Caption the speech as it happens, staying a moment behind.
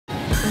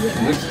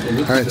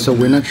Alright, so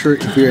we're not sure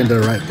if we're in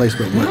the right place,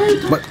 but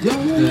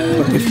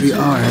if we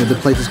are, the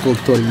place is called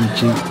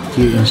Toriichi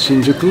here in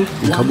Shinjuku,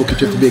 in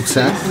Kabukicho to be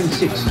exact.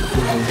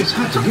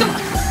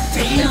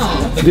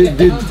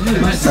 Dude,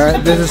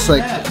 alright, this is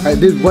like,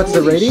 dude, what's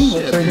the rating?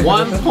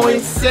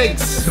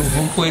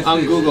 1.6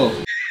 on Google.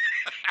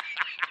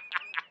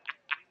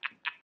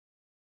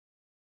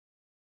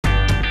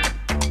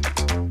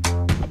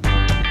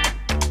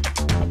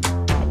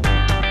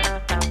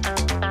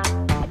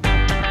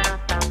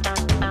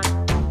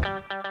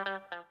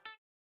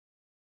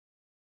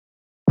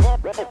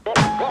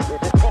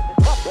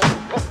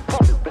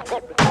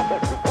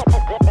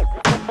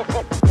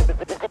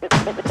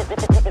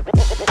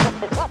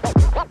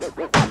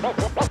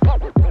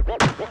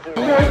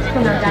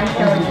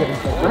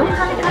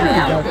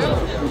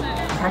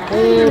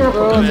 Hey bro,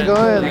 how's it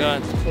going?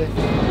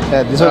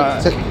 Yeah, this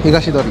one,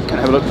 Higashidori. Can I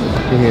have a look?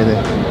 Here,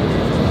 there.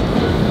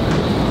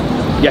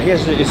 Yeah,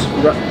 here's it's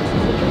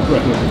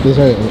right here. This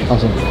right,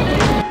 awesome.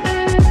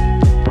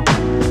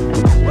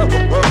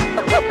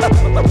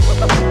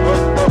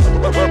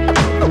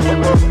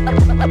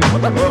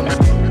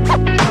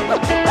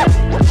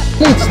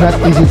 It's not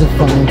easy to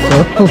find,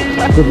 so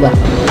good luck.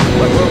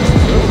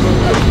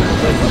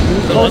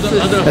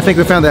 I think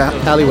we found the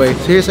alleyway.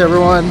 Cheers,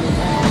 everyone.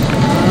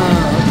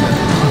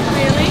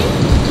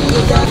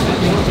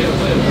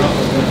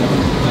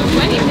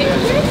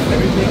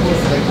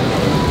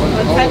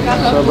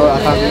 So bro, I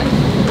found it.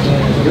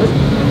 Good?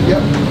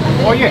 Yep.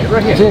 Oh yeah,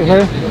 right here. Is it here?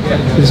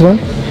 Yeah. This one?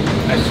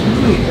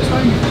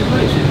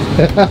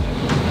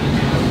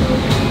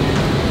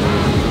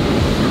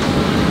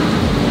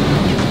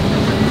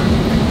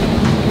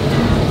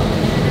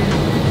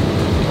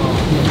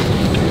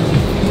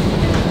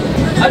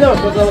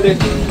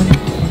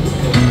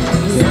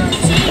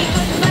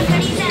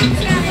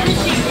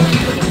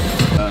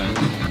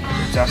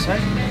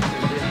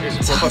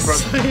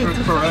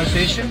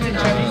 Pronunciation in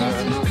Chinese?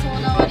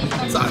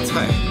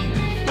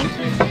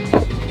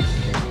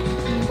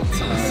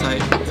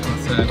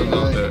 I don't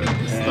know.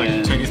 It's like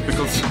Chinese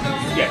pickles.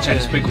 Yeah,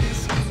 Chinese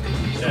pickles.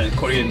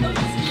 Korean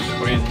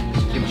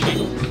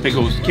kimchi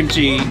pickles.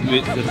 Kimchi,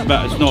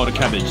 but it's not a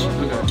cabbage.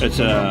 It's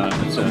a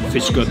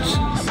fish guts.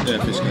 Yeah,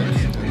 fish guts.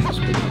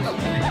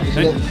 I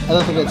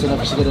don't think that's enough.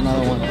 We should get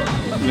another one.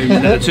 Maybe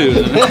another two.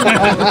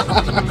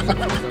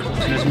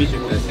 Nice to meet you.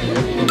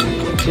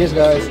 Cheers,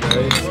 guys.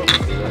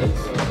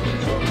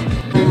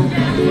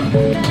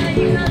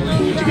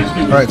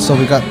 Alright, so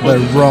we got the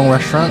wrong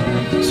restaurant.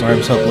 Sorry,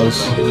 I'm so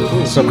close.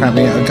 So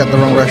cramping. I got the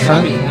wrong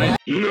restaurant.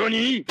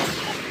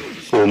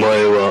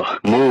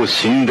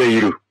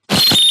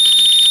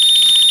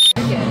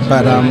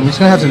 But we're just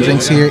gonna have some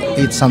drinks here,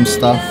 eat some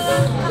stuff,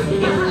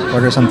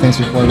 order some things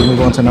before we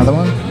move on to another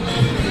one.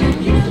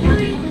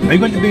 Are you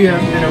going to be,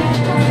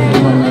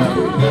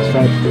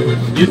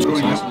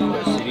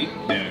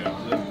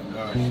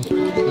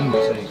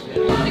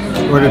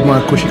 Ordered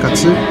more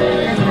Kusikatsu.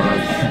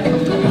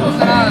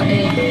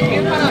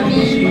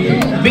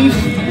 beef,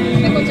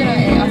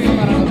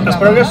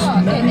 asparagus,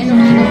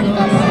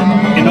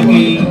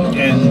 enoki,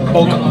 and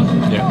pork.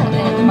 Yeah.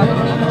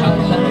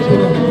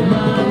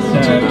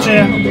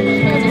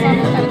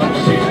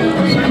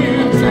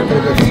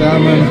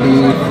 Salmon,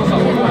 beef,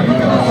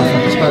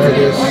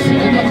 asparagus.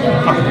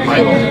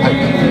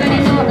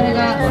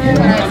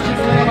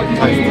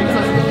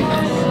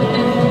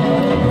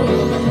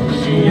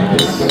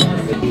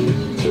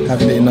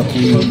 Having the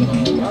enoki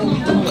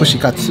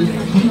Kusikatsu.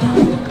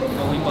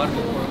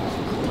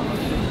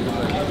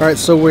 Alright,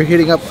 so we're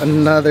hitting up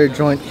another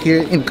joint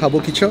here in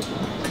Kabukicho.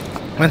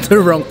 Went to the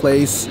wrong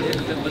place.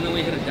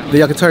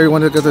 The yakitori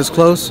one that is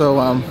closed, so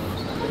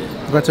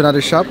went to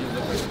another shop.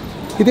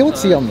 Hey,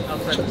 what's the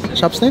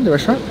shop's name, the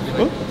restaurant?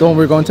 Oh? The one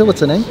we're going to, what's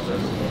the name?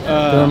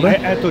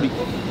 Ayatori.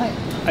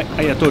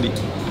 Ayatori.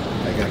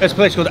 It's a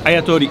place called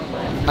Ayatori.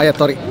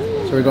 Ayatori.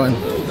 So we're going.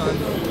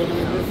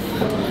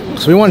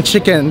 So we want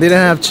chicken. They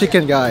didn't have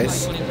chicken,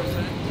 guys.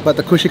 But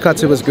the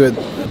Kusikatsu was good.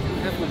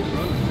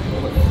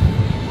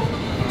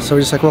 So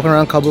we're just like walking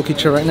around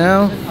Kabukicho right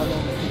now.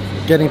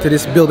 Getting to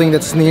this building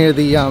that's near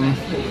the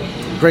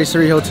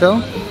Bracery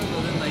Hotel.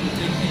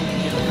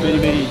 Very,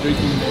 very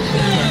drinking.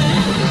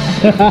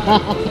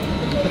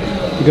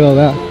 Look at all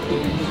that.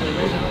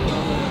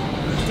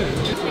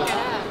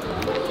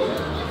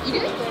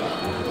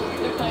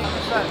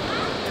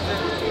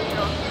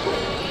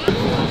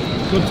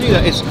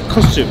 Godzilla is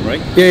costume,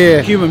 right? Yeah,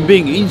 yeah. Human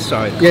being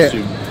inside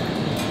costume.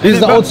 This is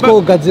the old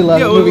school Godzilla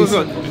movies.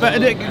 But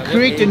they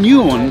create a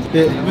new one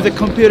with a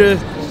computer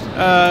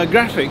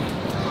graphic.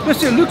 But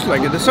still looks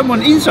like it. There's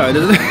someone inside.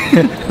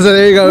 So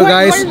there you go,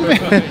 guys.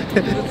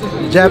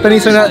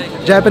 Japanese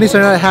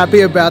are not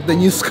happy about the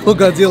new school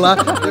Godzilla.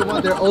 They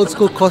want their old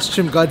school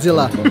costume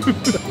Godzilla.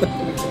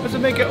 Let's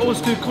make an old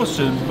school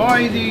costume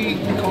by the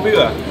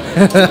computer.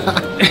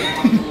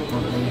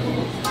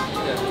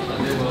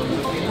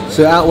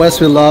 So out west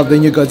we love the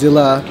new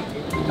Godzilla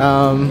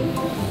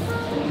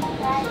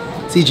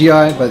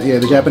CGI, but yeah,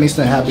 the Japanese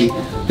are not happy.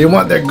 They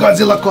want their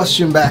Godzilla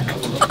costume back.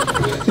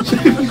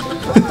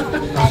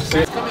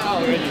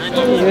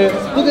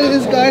 Yeah. Look at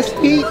this, guys.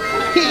 Heat.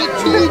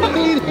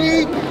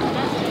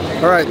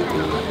 Alright.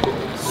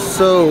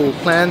 So,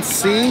 plan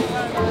C.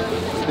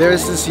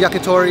 There's this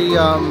yakitori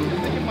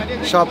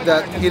shop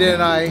that Hida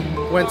and I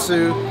went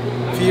to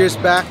a few years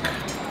back.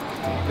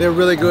 They're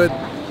really good.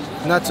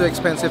 Not too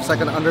expensive. It's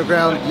like an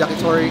underground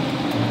yakitori.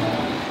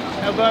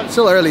 It's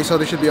still early, so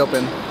they should be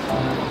open.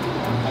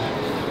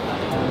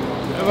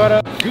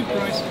 Good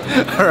price.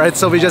 Alright,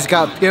 so we just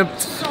got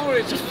pimped.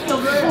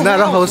 Not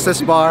a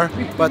hostess bar,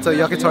 but a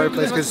yakitori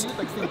place because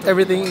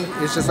everything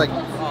is just like,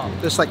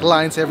 there's like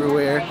lines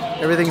everywhere.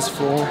 Everything's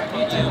full.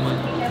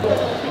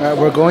 Alright,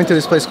 we're going to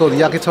this place called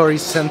Yakitori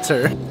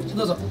Center.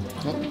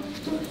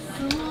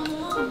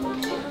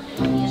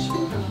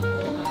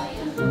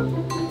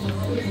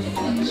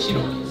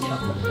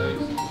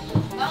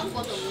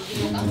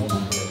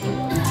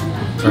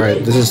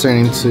 Alright, this is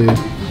turning to a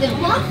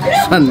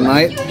fun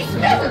night.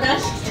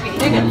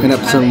 Went up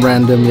to some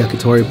random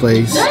yakitori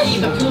place,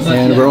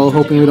 and we're all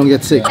hoping we don't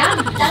get sick.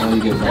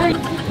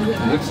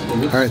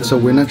 Alright, so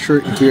we're not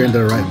sure if we're in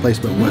the right place,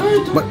 but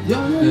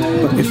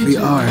if we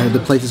are, the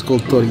place is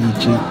called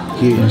Toriichi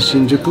here in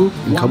Shinjuku,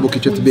 in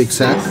Kabukicho to be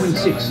exact.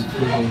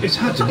 It's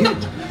hard to get.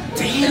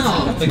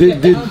 Damn!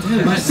 Dude.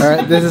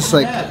 Alright, this is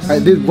like,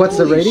 alright, dude, what's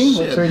the rating?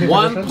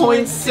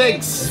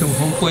 1.6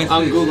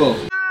 on Google.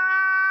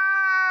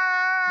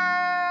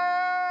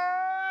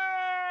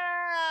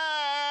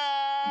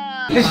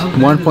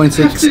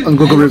 .6 on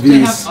Google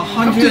reviews.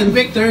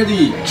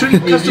 130.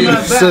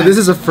 So this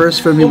is a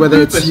first for me,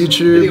 whether it's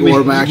YouTube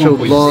or my actual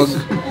vlog,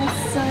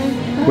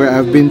 where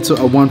I've been to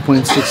a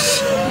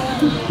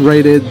 1.6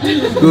 rated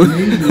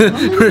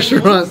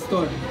restaurant.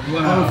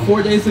 Wow.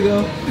 4 days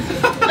ago.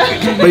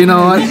 But you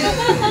know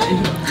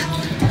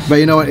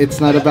what?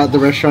 It's not about the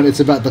restaurant, it's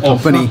about the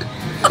company.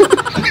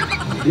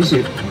 Is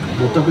it?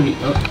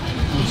 Oh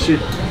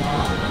shit.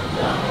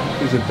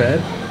 Is it bad?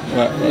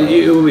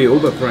 It will be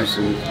overpriced.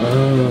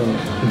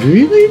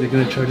 Really? They're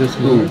gonna charge us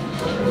more.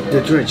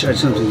 They're trying to charge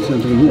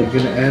something more. They're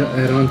gonna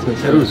add on to it.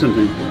 Add on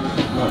something.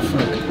 Oh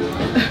fuck.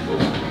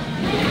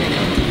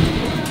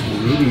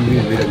 Maybe we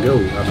better go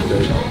after.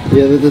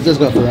 Yeah, let's just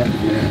go for that.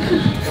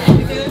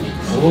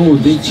 Oh,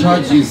 they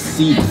charge you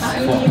seats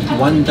for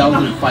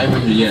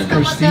 1,500 yen.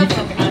 Per seat?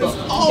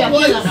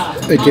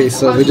 Okay,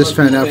 so we just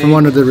found out from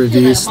one of the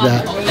reviews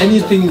that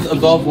anything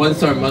above 1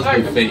 star must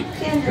be fake.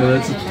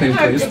 That's the same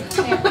place.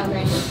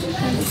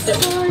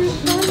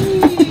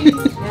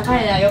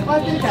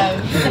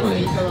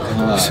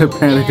 so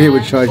apparently they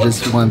would charge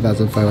us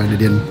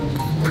 1,500 yen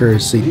per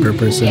seat per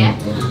person. I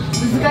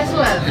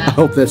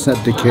hope that's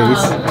not the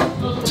case.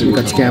 So we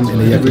got scammed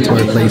in a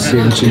yakitori place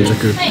here in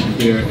Shinjuku.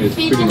 Here it's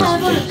pretty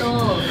much fake.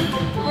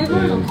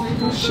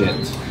 Shit.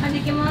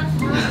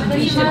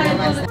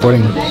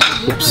 Recording.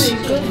 Oops.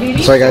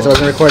 Sorry guys, I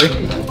wasn't recording.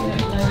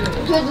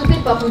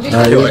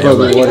 Alright, we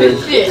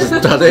It's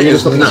not.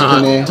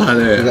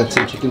 got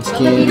some chicken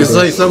skin. It's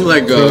like some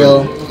like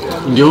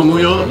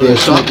Gyomuyo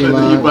shop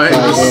that you buy.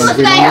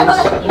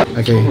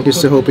 Okay, here's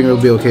to hoping it'll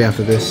be okay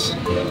after this.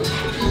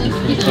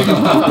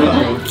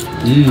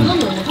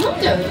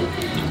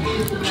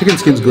 Chicken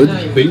skin's good.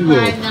 Bingo.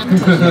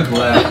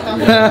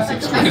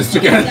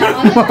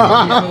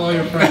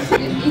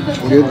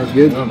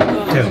 Good.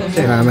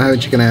 I'm having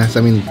chicken ass.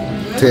 I mean,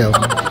 tail.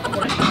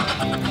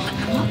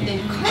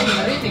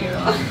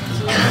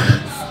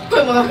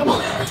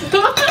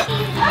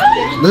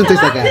 Doesn't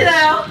taste like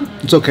ass.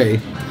 It's okay.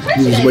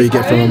 This is what you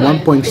get from a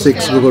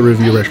 1.6 Google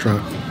review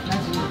restaurant.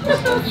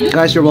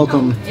 Guys, you're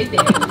welcome. Of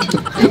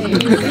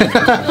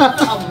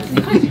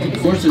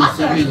course it's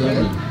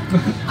 7-Eleven.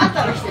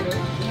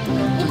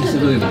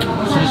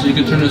 Seriously, you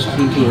can turn this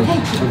into a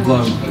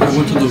vlog. I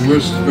went to the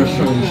worst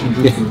restaurant in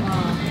Shinjuku.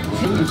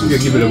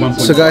 Give it a 1.5.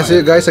 So guys,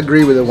 you guys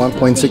agree with the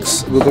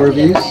 1.6 Google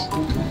reviews?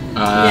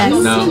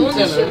 No.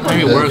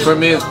 Maybe worse. For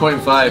me it's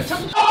 0.5.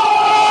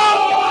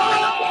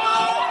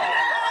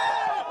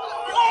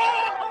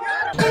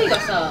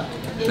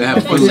 They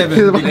have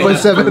 0.7.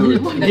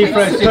 1.7. Deep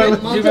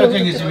fried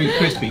thing is to be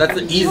crispy. That's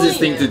the easiest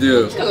thing to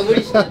do. You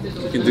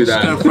can do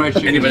that.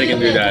 Anybody can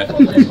do that.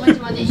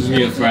 Just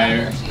need a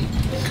fryer.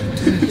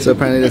 So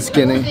apparently the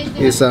skinning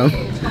is Oh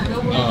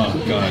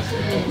god.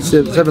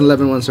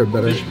 7-Eleven ones are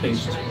better.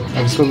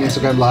 I'm just going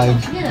Instagram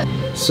live.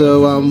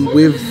 So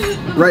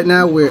right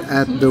now we're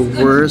at the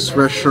worst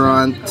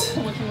restaurant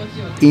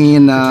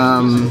in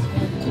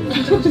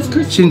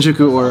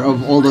Shinjuku, or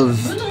of all of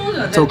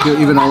Tokyo,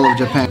 even all of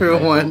Japan.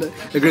 Everyone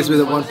agrees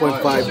with a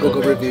 1.5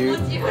 Google review,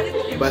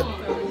 but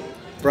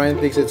Brian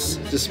thinks it's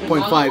just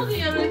 0.5.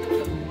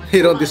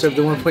 They don't deserve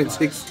the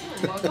 1.6.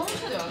 Of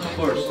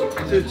course.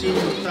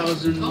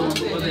 13,000.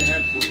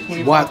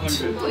 What?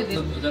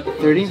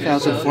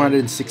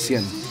 13,406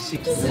 yen.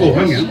 Oh,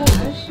 hang on.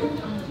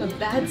 A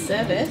bad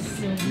service.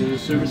 There's a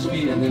service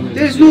fee and then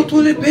There's no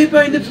toilet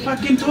paper in the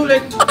fucking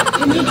toilet.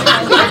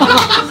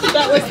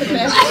 That was the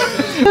best.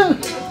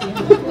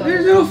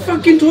 There's no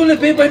fucking toilet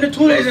paper in the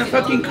toilet. And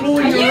fucking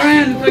clawing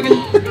around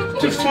fucking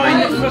to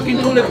find the fucking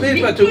toilet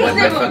paper to wipe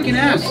my fucking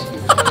ass.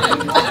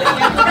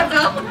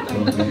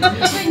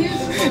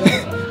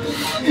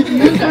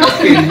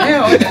 Fucking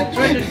hell! I'm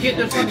trying to get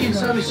the fucking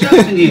service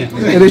charge in here.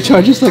 And they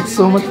charge us like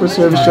so much for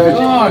service charge.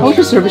 How much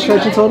is service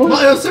charge in total?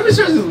 Service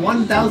charge is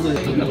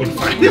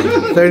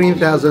 1,000.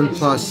 13,000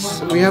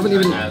 plus. We haven't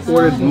even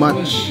ordered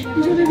much.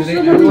 We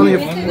only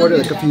have ordered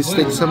like a few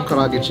steaks, some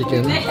karaage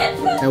chicken,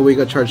 and we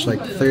got charged like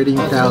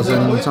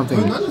 13,000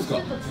 something.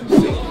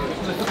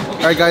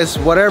 Alright guys,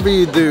 whatever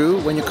you do,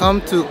 when you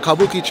come to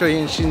Kabuki-cho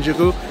in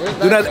Shinjuku,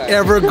 do not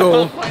ever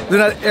go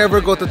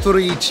to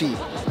Toriichi.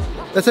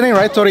 That's the name,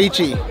 right?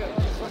 Toriichi.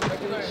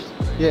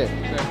 Yeah.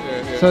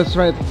 So it's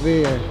right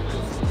there.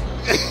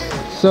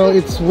 So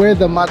it's where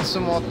the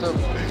Matsumoto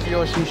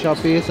Kiyoshi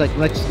shop is, like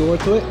next door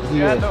to it.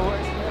 Here.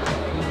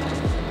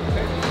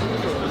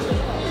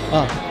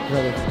 Ah,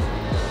 really?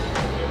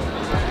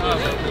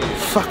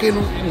 Fucking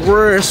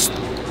worst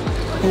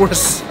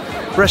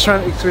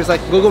restaurant experience.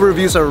 Like Google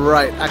reviews are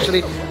right.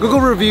 Actually,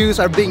 Google reviews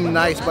are being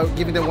nice by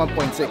giving them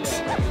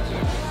 1.6.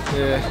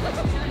 Yeah.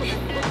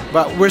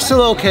 But we're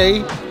still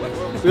okay.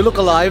 We look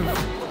alive.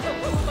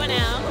 For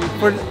now.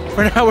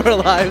 For now we're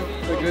alive.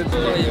 We're good.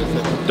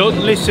 Don't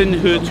listen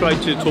who try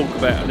to talk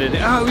about it.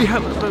 Oh, we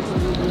have.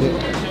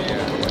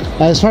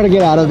 I was trying to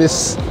get out of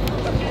this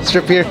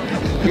strip here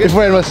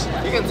before it was.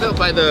 You can tell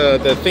by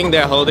the thing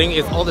they're holding,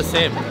 it's all the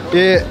same.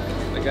 Yeah.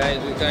 The guy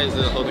is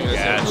holding the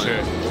same.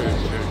 Sure.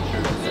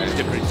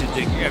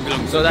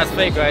 Different. So that's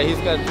fake, right? He's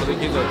got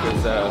Kabukicho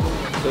because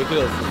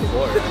Kabukicho is the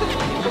war.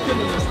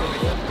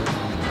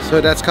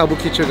 So that's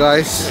Kabukicho,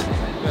 guys.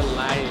 You're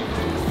lying.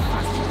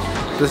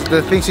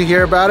 The things you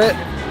hear about it,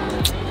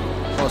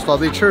 well, it's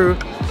probably true.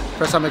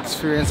 First time I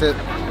experienced it.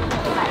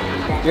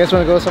 You guys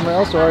want to go somewhere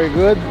else, or are you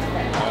good?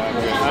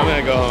 I'm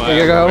gonna go home.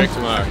 You gonna go home? Back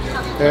tomorrow.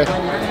 Okay.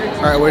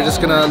 All right, we're just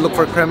gonna look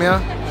for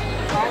Kremia.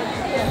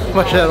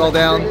 Mush that all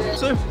down.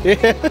 So,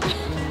 Yeah.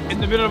 in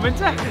the middle of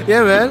winter?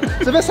 Yeah, man.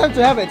 It's the best time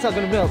to have it. It's not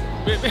gonna melt.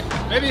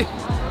 Maybe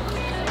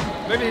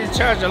they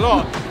charge a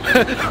lot.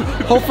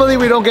 Hopefully,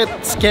 we don't get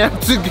scammed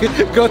to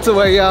go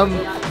to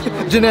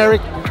a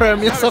generic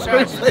Kremia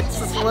suffering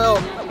place as well.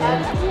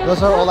 And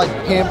those are all like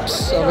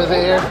pimps over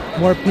there.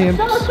 More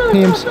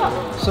pimps.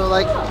 So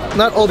like,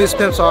 not all these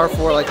pimps are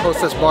for like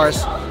hostess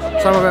bars.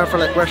 Some of them are for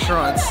like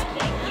restaurants.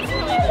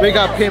 We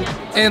got pimp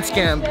and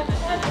scam.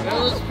 That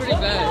was pretty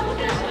bad.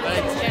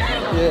 Like,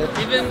 Yeah.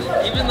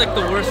 even like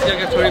the worst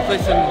yakitori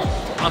place in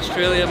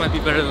Australia might be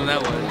better than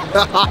that one.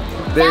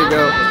 There you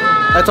go.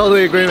 I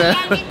totally agree, man.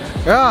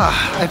 Yeah,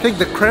 I think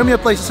the Kremia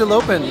place is still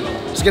open.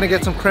 Just gonna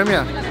get some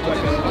Kremia.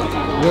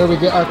 Where we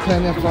get our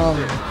Kremia from.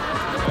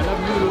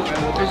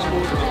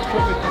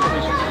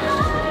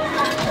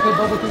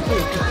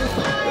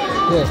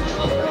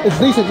 Yeah, it's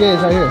decent. Yeah,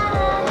 it's right here.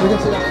 We can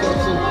see that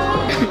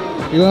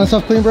too. You want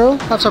some cream, bro?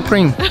 Have some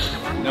cream.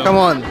 No. Come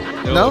on.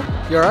 No?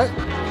 You alright?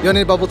 You want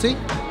any bubble tea?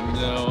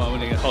 No, I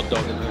want to get a hot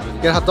dog.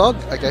 Get a hot dog?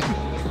 Okay.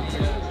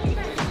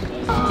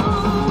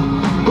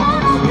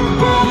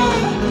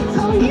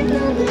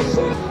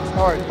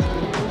 How are you?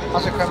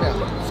 How's your Kremia?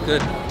 It's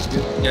good.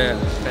 Yeah,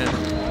 man.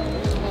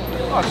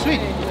 Oh, sweet.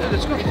 Yeah,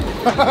 let's go.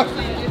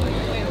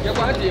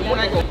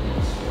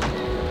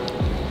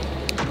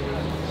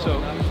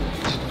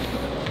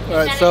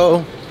 Alright,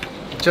 so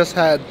just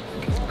had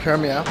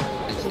Kremia.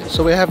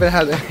 So we haven't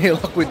had any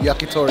luck with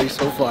yakitori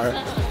so far.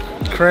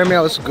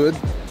 Kremia was good.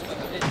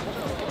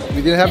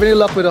 We didn't have any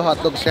luck with the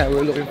hot dog stand we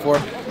were looking for,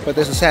 but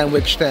there's a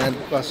sandwich stand,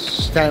 a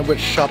sandwich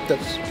shop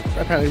that's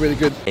apparently really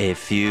good. A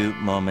few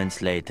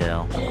moments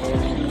later.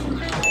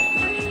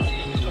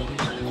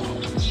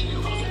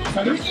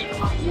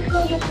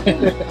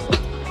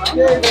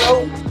 Yeah,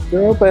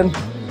 they're open.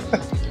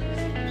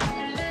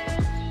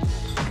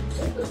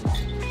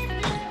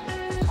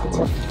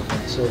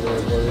 So we're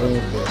ordering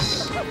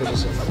this. This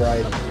is a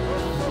fried.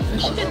 We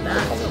should get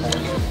that.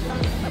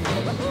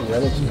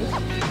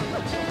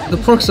 The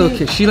pork's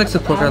okay. She likes the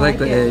pork, I like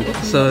the egg.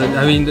 So,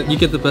 I mean, you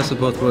get the best of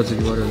both worlds if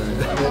you order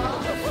that.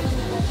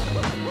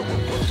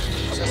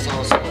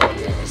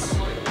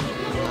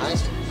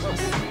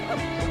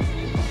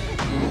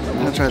 I'm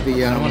gonna try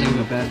the I want to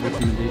give a bad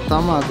recommendation.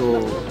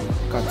 tamago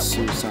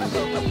katsu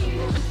sandwich.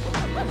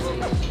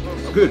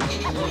 Good.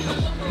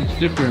 It's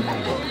different.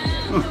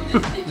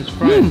 It's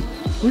fried.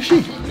 Where's she?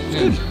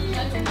 Yeah.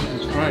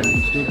 It's fried.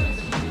 It's good.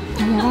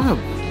 Oh wow.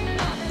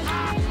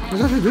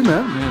 It's actually good,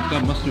 man. Yeah, it's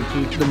got mustard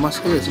too. The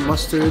it's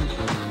mustard,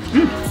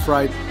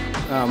 fried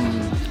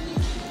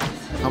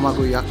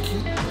tamago yaki.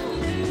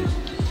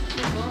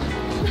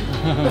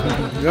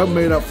 You got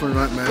made up for the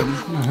night, man.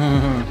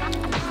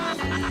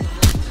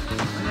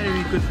 Maybe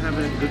you could have a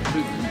good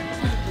food.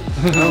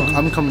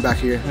 I'm coming back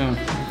here. Yeah,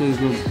 it's really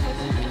good.